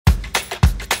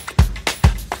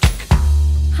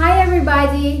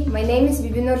everybody, my name is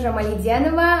Bibi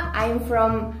Zhamaliddenova. I'm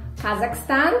from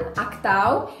Kazakhstan,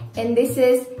 Aktau, and this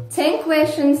is 10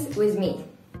 questions with me.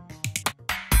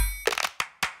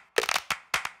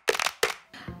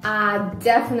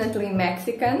 Definitely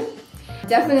Mexican.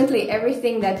 Definitely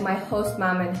everything that my host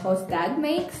mom and host dad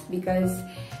makes, because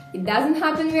it doesn't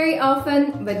happen very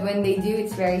often, but when they do,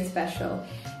 it's very special.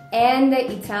 And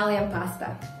the Italian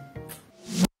pasta.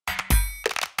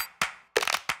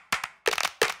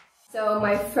 So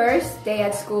my first day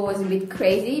at school was a bit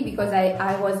crazy because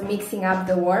I was mixing up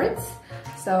the words.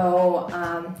 So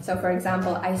for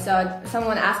example, I saw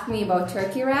someone asked me about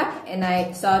turkey rap, and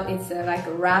I thought it's like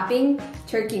a rapping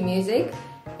Turkey music,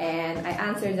 and I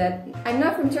answered that I'm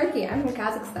not from Turkey, I'm from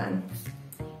Kazakhstan,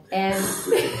 and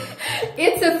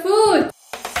it's a food.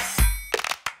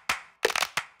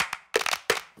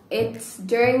 It's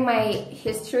during my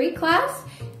history class.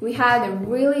 We had a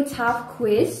really tough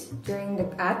quiz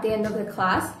at the end of the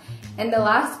class, and the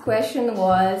last question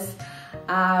was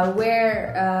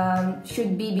where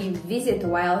should Bibi visit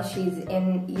while she's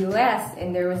in US,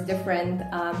 and there was different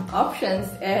options,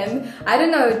 and I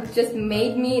don't know, it just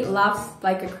made me laugh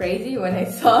like a crazy when I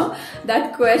saw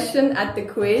that question at the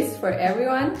quiz for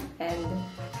everyone, and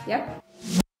yep.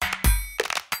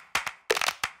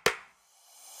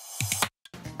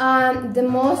 The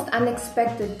most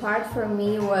unexpected part for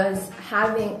me was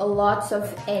having lots of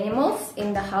animals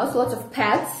in the house, lots of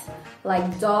pets,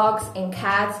 like dogs and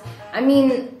cats. I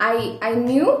mean, I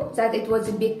knew that it was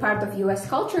a big part of US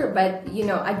culture, but you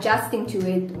know, adjusting to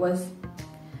it was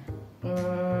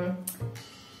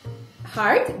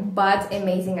hard, but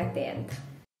amazing at the end.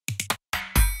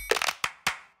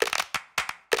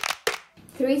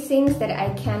 3 things that I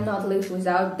cannot live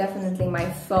without: definitely my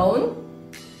phone,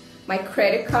 my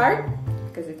credit card,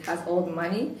 because it has all the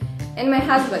money, and my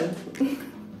husband.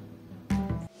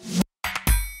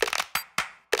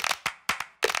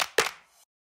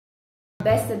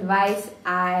 Best advice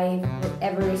I've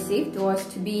ever received was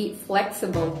to be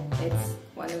flexible. It's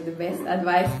one of the best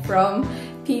advice from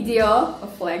PDO of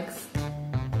FLEX.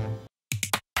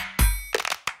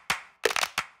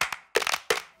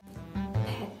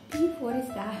 Pet peeve? What is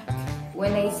that?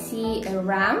 When I see a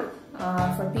ramp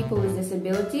for people with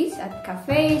disabilities at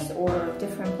cafes or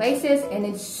different places, and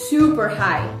it's super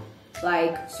high,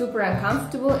 like super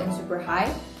uncomfortable and super high,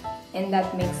 and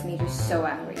that makes me just so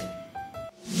angry.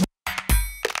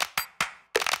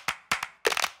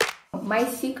 My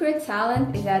secret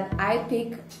talent is that I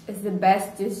pick the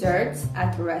best desserts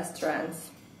at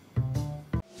restaurants.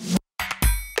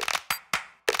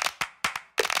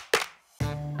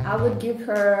 I would give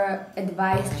her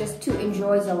advice just to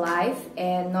enjoy the life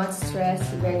and not stress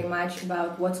very much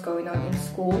about what's going on in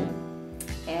school,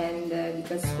 and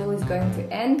because school is going to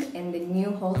end and the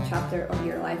new whole chapter of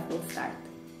your life will start.